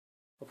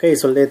Okay,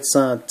 so let's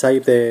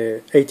type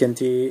the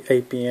AT&T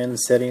APN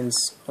settings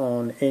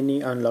on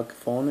any unlocked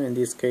phone. In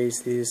this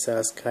case, this is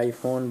a Sky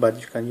phone, but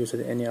you can use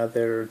it any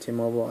other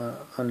T-Mobile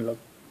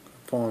unlocked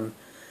phone.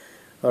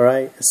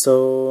 Alright,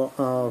 so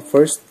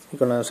first you're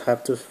gonna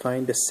have to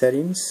find the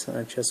settings.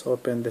 Just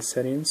open the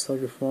settings of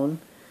your phone,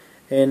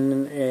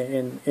 and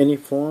in any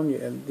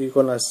phone you're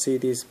gonna see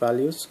these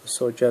values.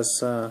 So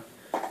just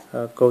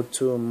go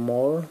to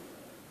more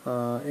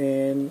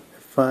and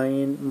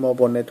find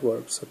mobile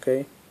networks.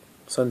 Okay,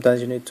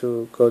 sometimes you need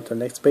to go to the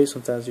next page,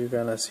 sometimes you're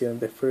gonna see on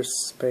the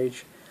first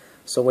page.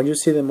 So when you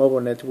see the mobile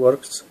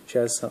networks,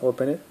 just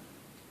open it.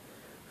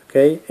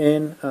 Okay,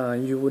 and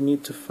you will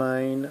need to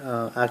find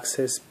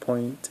access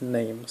point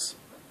names.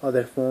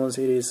 Other phones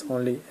it is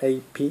only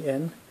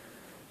APN,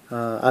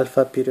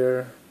 Alpha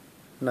Peter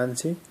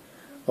Nancy.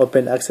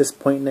 Open access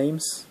point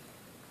names.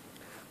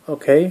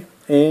 Okay,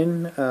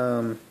 and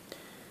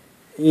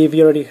if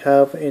you already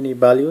have any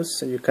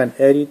values, you can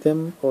edit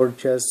them, or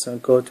just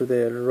go to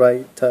the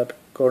right top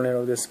corner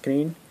of the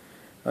screen.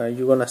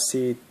 You're gonna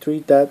see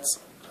three dots.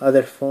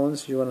 Other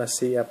phones, you're gonna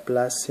see a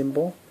plus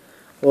symbol,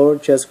 or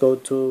just go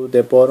to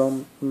the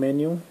bottom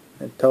menu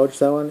and touch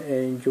that one,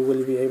 and you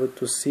will be able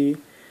to see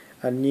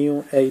a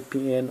new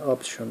APN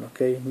option.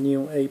 Okay,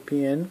 new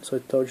APN. So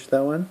touch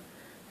that one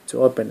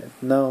to open it.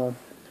 Now,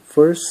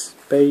 first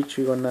page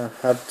you're gonna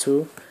have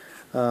to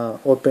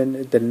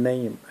open the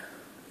name.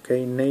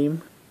 Okay,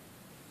 name,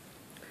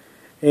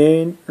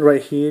 and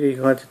right here you're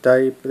going to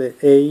type the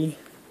A,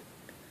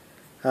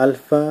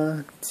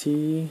 Alpha,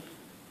 T,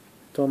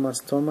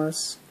 Thomas,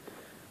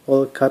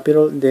 all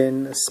capital,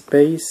 then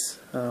space,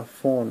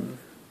 phone,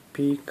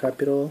 P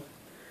capital,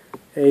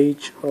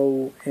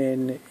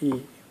 HONE.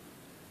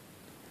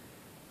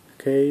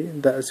 Okay,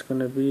 that's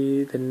gonna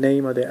be the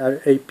name of the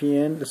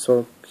APN.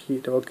 So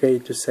hit OK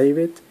to save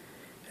it.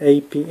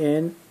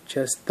 APN,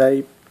 just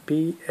type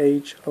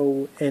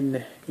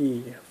PHONE,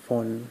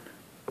 phone.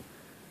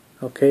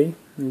 Okay,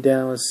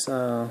 then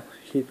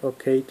hit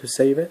OK to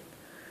save it.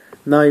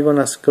 Now you're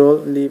gonna scroll,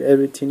 leave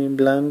everything in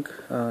blank,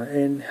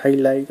 and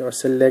highlight or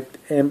select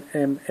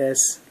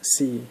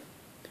MMSC.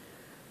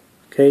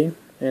 Okay,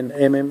 and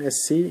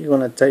MMSC, you're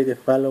gonna type the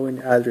following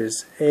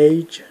address: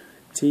 HTTP,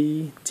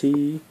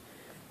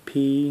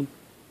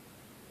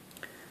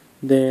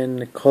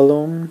 then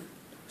colon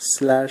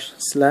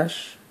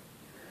 //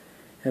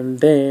 and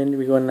then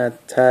we're gonna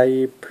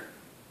type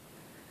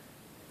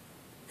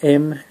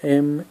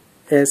MMSC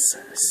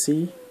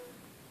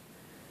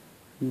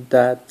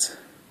dot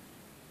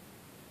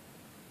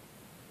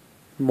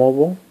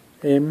mobile,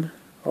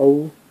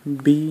 MOBILE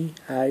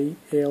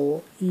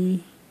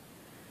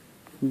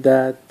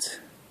dot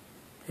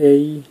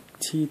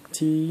ATT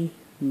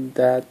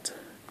dot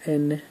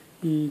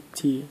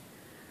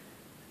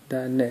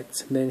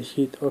net. Then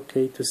hit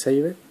OK to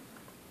save it.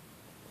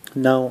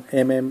 Now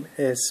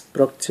MMS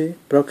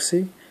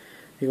proxy,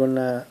 you're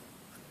gonna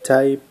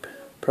type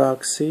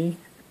proxy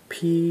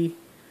PROXY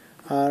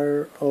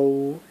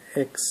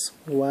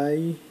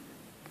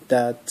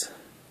dot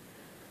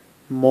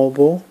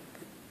mobile,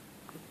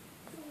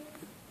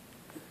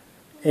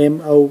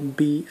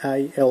 MOBILE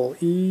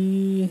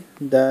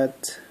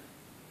dot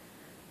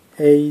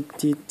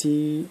ATT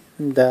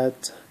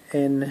dot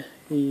net.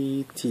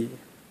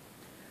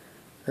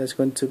 That's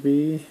going to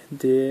be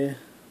the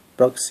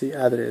proxy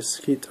address.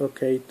 Hit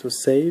OK to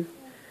save.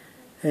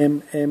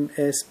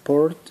 MMS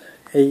port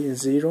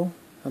 80,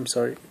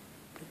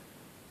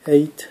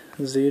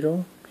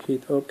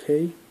 hit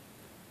OK.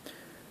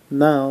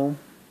 Now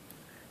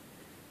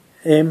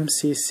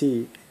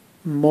MCC,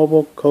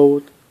 mobile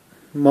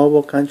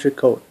country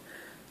code.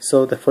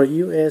 So for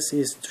US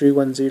is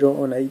 310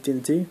 on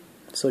AT&T.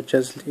 So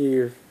just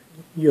if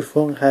your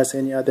phone has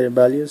any other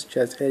values,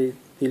 just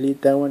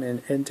delete that one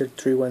and enter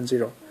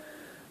 310.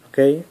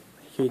 Okay,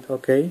 hit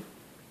OK.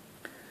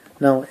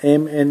 Now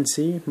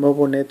MNC,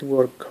 mobile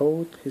network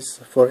code, is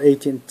for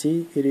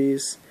AT&T. It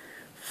is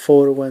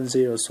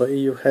 410. So if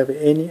you have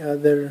any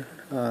other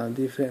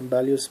different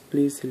values,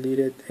 please delete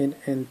it and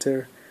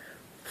enter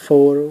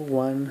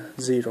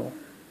 410.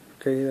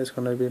 Okay, that's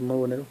gonna be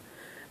mobile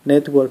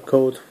network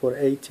code for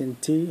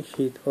AT&T.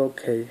 Hit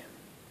OK.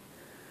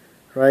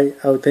 Right,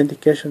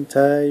 authentication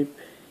type.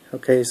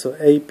 Okay, so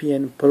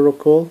Apn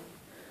Protocol.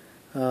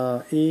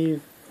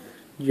 If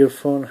your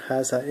phone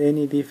has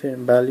any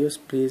different values,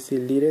 please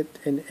delete it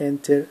and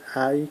enter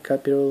I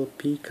capital,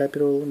 P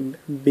capital,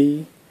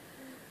 B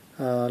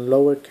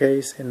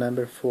lowercase, and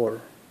number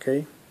 4.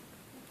 Okay.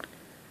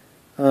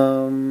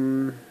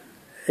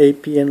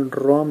 Apn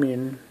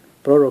roaming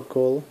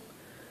protocol,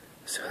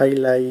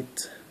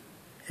 highlight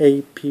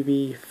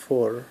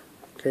APv4.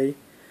 Okay,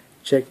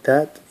 check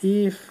that.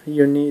 If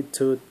you need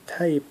to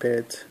type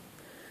it,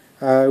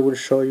 I will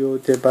show you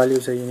the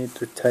values that you need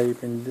to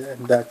type in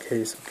that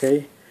case.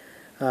 Okay,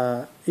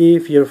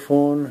 if your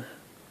phone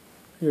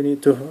you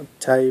need to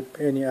type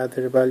any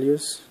other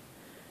values,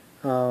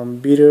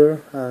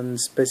 better and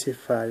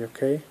specify.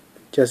 Okay,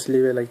 just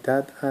leave it like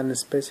that and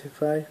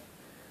specify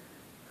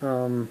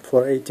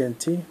for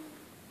AT&T.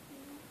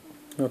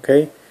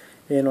 Okay,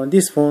 and on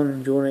this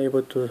phone you won't be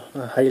able to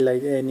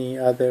highlight any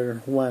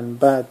other one,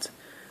 but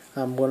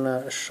I'm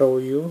gonna show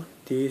you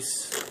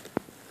this.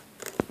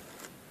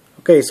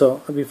 Okay,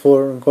 so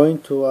before going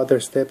to other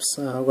steps,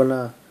 you're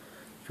gonna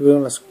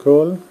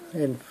scroll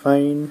and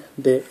find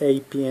the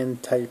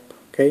APN type.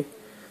 Okay,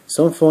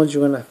 some phones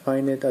you're gonna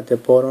find it at the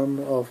bottom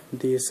of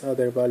these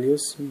other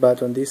values,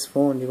 but on this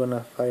phone you're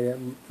gonna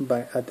find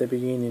it at the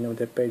beginning of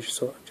the page.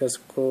 So just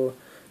go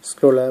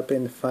scroll up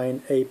and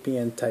find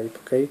APN type.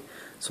 Okay,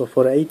 so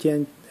for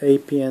APN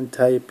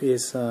type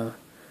is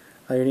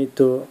you need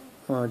to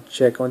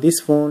check on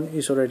this phone.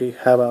 Is already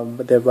have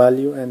the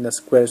value and the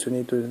squares. You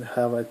need to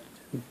have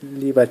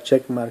leave a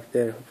check mark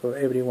there for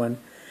everyone.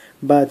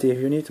 But if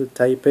you need to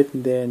type it,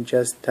 then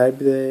just type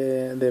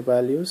the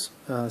values,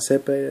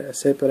 separate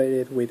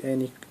it with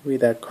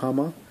a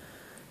comma,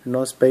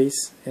 no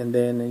space, and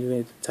then you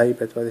need to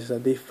type it. But it's a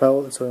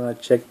default, so I'm gonna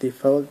check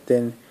default,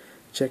 then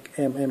check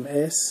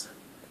MMS,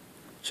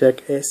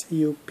 check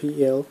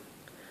SUPL,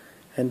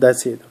 and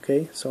that's it.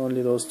 Okay, so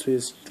only those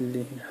two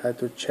you have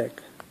to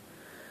check.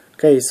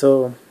 Okay,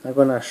 so I'm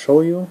gonna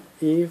show you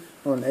if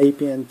on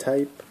APN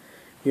type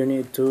you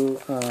need to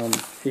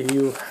if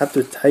you have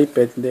to type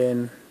it,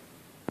 then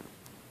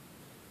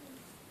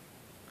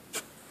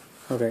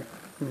okay,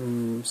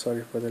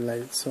 sorry for the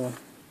light. So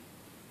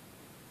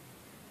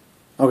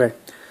okay,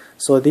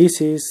 so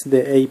this is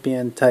the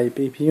APN type.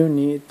 If you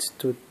need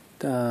to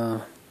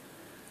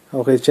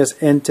okay,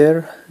 just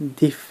enter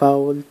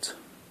default,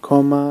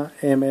 comma,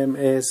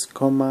 MMS,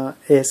 comma,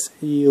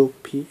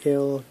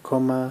 SUPL,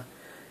 comma,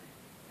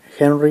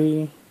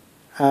 Henry,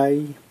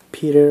 I,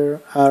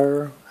 Peter,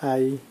 R,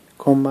 I,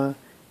 comma,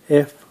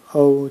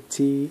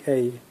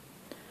 FOTA.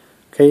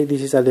 Okay,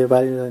 this is the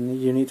value that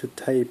you need to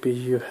type if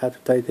you have to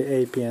type the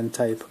APN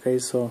type. Okay,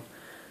 so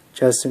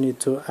just you need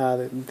to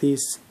add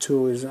these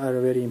two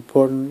are very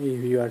important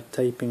if you are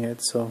typing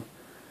it. So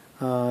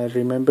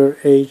remember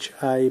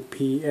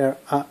HIPRI,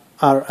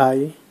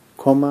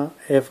 comma,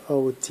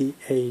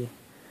 FOTA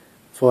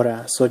for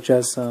us. So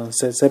just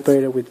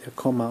separate it with a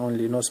comma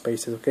only, no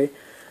spaces. Okay.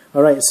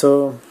 All right.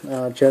 So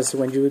just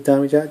when you're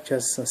done with that,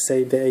 just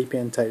save the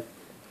APN type.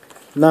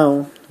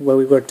 Now, what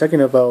we were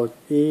talking about,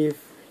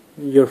 if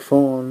your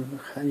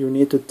phone you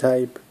need to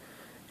type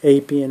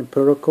Apn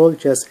Protocol,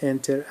 just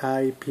enter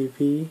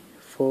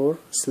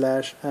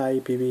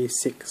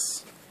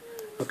IPv4/IPv6.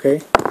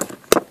 Okay,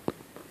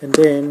 and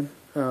then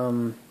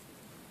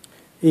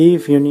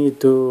if you need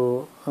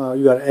to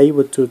you are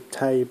able to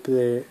type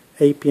the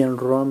Apn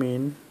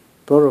roaming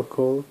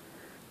protocol,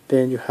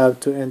 then you have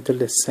to enter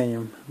the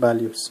same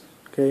values.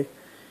 Okay,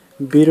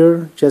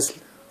 better just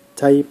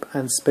type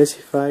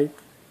unspecified.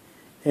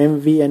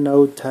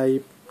 MVNO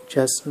type,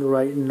 just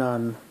write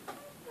none.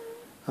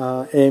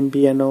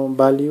 MVNO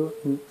value,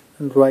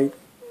 write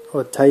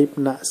or type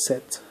not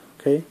set.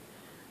 Okay,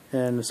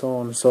 and so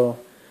on. So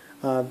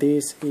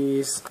this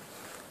is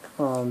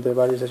the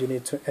values that you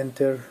need to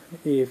enter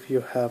if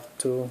you have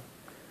to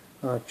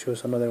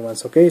choose another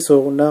ones. Okay,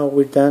 so now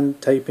we're done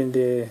typing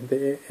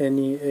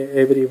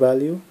every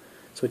value.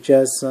 So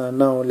just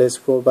now let's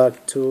go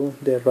back to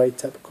the right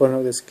top corner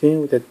of the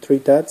screen with the three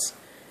dots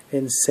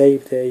and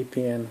save the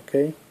APN.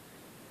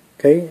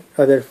 Okay,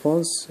 other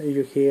phones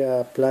you hear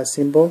a plus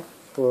symbol,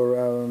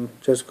 or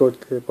just go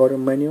to the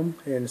bottom menu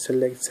and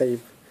select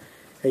save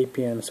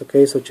APNs.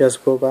 Okay, so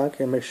just go back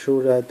and make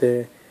sure that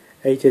the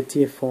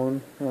AT&T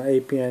phone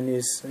APN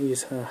is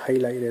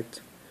highlighted.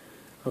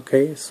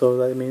 Okay, so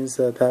that means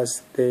that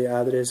that's the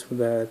address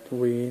that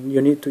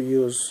you need to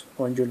use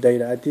on your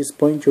data. At this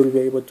point you'll be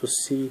able to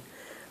see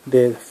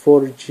the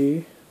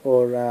 4G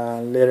or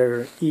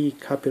letter E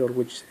capital,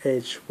 which is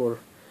H for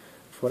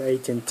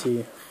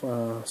AT&T.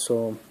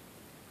 So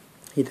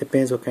it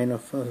depends what kind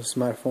of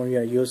smartphone you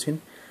are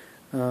using.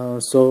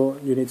 So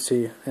you need to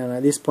see, and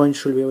at this point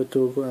you should be able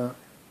to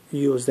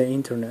use the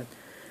internet.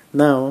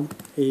 Now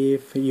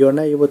if you're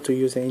not able to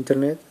use the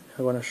internet,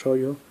 I want to show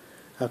you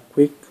a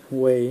quick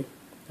way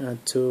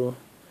to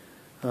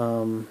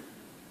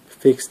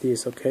fix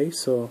this. Okay,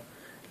 so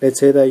let's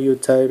say that you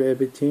type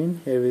everything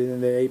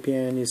the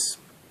APN is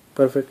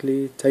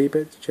perfectly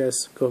typed.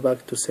 Just go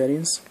back to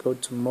settings, go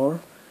to more,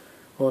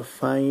 or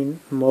find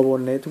mobile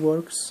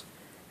networks,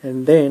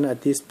 and then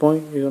at this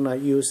point you're gonna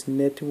use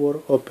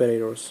network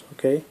operators.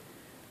 Okay,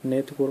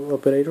 network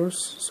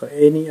operators. So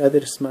any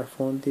other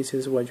smartphone, this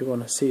is what you're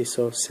gonna see.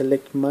 So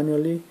select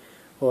manually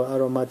or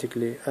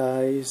automatically.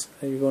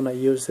 You're gonna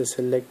use the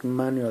select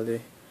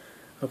manually.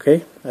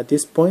 Okay, at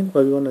this point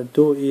what we're gonna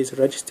do is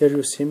register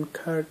your SIM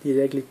card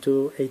directly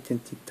to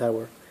AT&T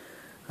tower.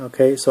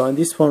 Okay, so on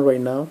this phone right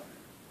now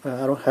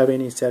I don't have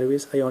any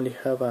service. I only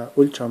have a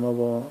ultra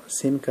mobile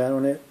SIM card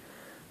on it.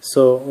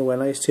 So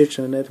when I search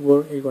the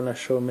network, it's gonna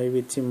show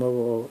maybe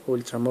T-Mobile or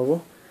ultra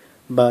mobile,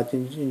 but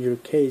in your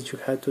case you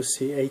have to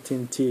see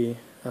AT&T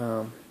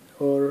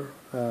or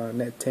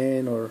Net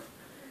 10 or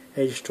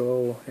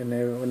H2O,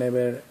 and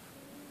whenever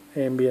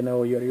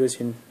MVNO you're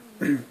using.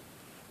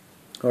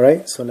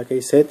 Alright, so like I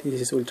said, this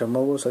is ultra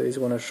mobile, so it's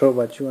gonna show,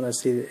 but you wanna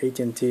see the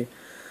AT&T.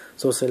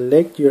 So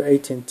select your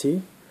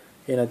AT&T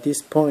and at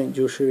this point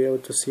you should be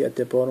able to see at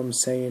the bottom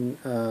saying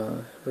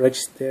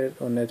registered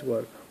on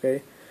network.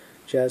 Okay,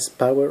 just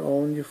power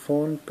on your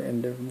phone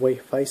and then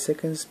wait 5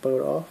 seconds,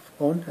 power off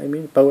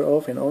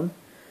and on,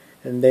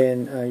 and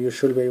then you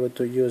should be able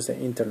to use the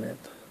internet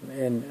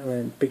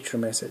and picture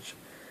message.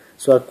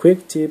 So a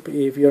quick tip: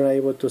 if you're not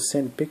able to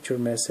send picture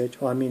message,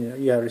 or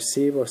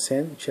receive or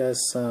send,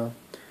 just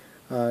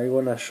I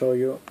want to show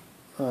you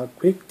a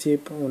quick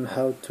tip on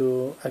how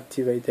to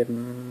activate the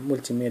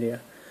multimedia.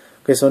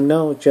 Okay, so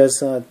now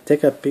just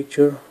take a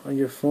picture on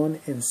your phone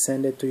and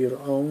send it to your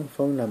own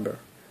phone number.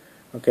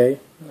 Okay,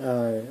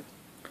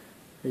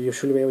 you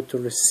should be able to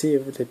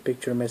receive the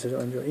picture message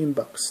on your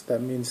inbox.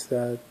 That means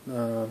that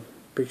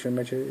picture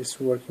message is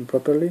working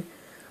properly.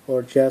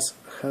 Or just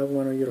have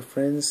one of your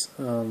friends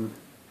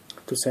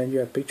to send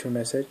you a picture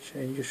message,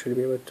 and you should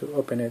be able to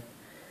open it,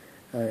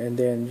 and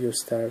then you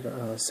start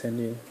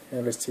sending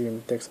and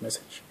receiving text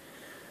message.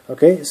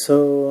 Okay,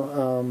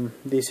 so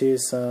this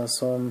is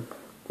some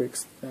quick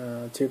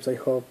tips. I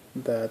hope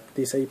that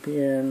this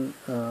APN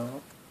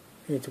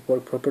it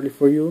work properly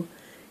for you.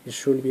 You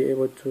should be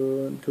able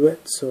to do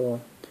it.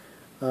 So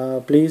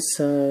please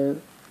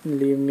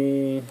leave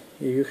me,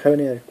 if you have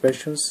any other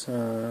questions,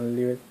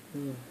 leave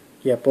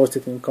it, post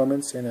it in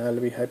comments, and I'll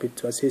be happy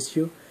to assist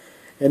you.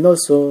 And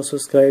also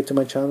subscribe to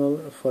my channel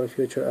for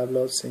future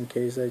uploads in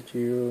case that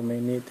you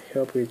may need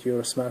help with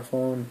your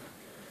smartphone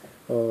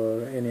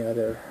or any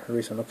other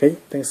reason. Okay,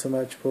 thanks so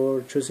much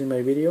for choosing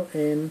my video,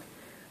 and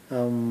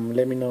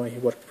let me know if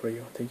it worked for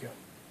you. Thank you.